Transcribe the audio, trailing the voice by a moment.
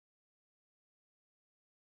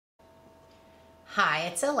Hi,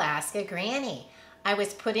 it's Alaska Granny. I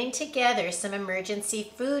was putting together some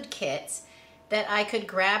emergency food kits that I could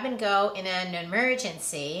grab and go in an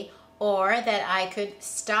emergency, or that I could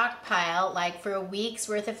stockpile like for a week's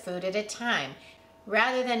worth of food at a time.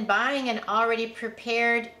 Rather than buying an already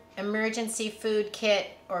prepared emergency food kit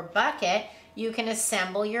or bucket, you can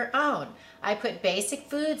assemble your own. I put basic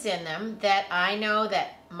foods in them that I know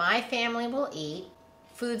that my family will eat,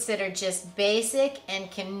 foods that are just basic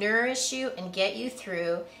and can nourish you and get you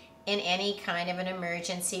through in any kind of an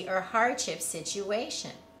emergency or hardship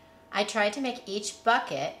situation. I tried to make each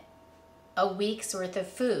bucket a week's worth of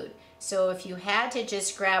food. So if you had to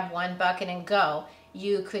just grab one bucket and go,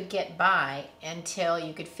 you could get by until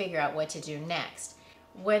you could figure out what to do next.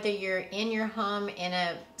 Whether you're in your home in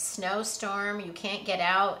a snowstorm, you can't get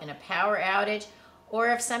out, in a power outage, or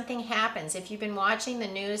if something happens. If you've been watching the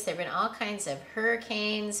news, there have been all kinds of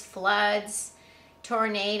hurricanes, floods,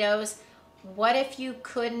 tornadoes. What if you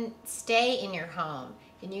couldn't stay in your home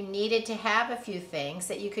and you needed to have a few things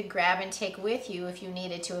that you could grab and take with you if you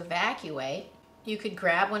needed to evacuate? You could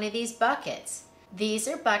grab one of these buckets. These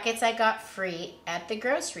are buckets I got free at the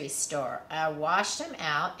grocery store. I washed them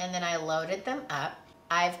out and then I loaded them up.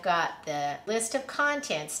 I've got the list of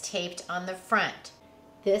contents taped on the front.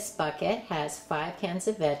 This bucket has 5 cans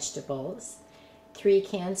of vegetables, 3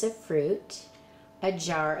 cans of fruit, a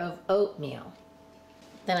jar of oatmeal.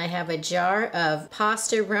 Then I have a jar of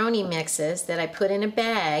pasta-roni mixes that I put in a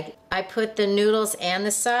bag. I put the noodles and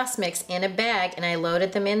the sauce mix in a bag and I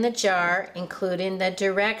loaded them in the jar, including the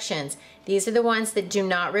directions. These are the ones that do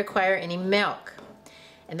not require any milk.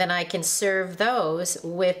 And then I can serve those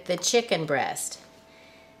with the chicken breast.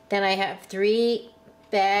 Then I have 3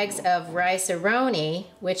 bags of rice-a-roni,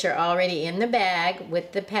 which are already in the bag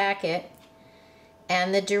with the packet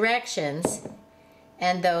and the directions,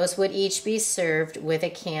 and those would each be served with a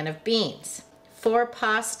can of beans. 4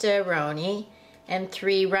 pasta-roni and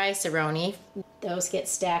 3 rice-a-roni. Those get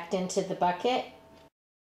stacked into the bucket,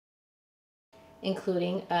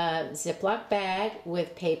 including a Ziploc bag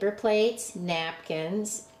with paper plates,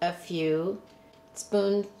 napkins, a few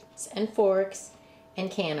spoons and forks,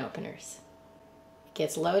 and can openers. It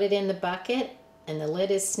gets loaded in the bucket and the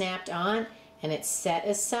lid is snapped on and it's set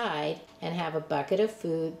aside and have a bucket of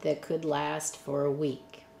food that could last for a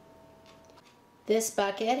week. This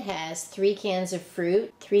bucket has 3 cans of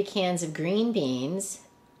fruit, 3 cans of green beans,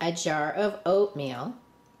 a jar of oatmeal,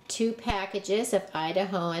 2 packages of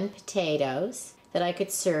Idahoan potatoes that I could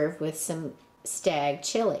serve with some stag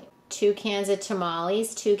chili, 2 cans of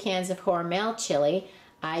tamales, 2 cans of Hormel chili.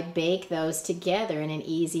 I bake those together in an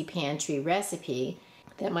easy pantry recipe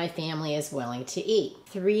that my family is willing to eat.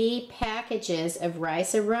 3 packages of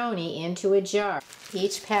rice-a-roni into a jar.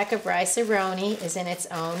 Each pack of rice-a-roni is in its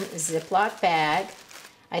own Ziploc bag.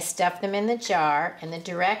 I stuff them in the jar and the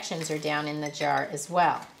directions are down in the jar as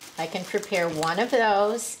well. I can prepare one of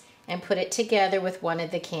those and put it together with one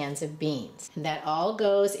of the cans of beans. And that all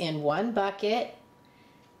goes in one bucket.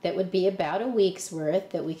 That would be about a week's worth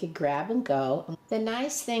that we could grab and go. The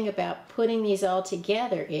nice thing about putting these all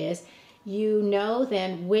together is you know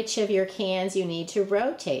then which of your cans you need to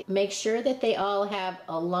rotate. Make sure that they all have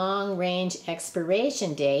a long range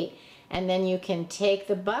expiration date, and then you can take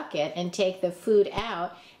the bucket and take the food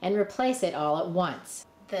out and replace it all at once.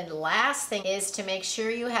 The last thing is to make sure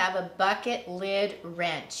you have a bucket lid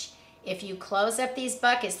wrench. If you close up these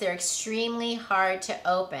buckets, they're extremely hard to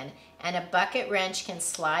open, and a bucket wrench can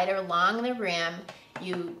slide along the rim.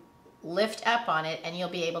 You lift up on it and you'll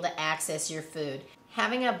be able to access your food.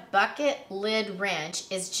 Having a bucket lid wrench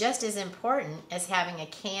is just as important as having a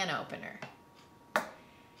can opener.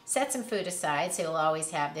 Set some food aside so you'll always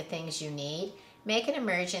have the things you need. Make an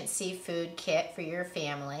emergency food kit for your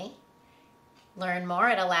family. Learn more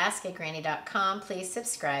at alaskagranny.com. Please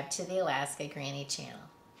subscribe to the Alaska Granny channel.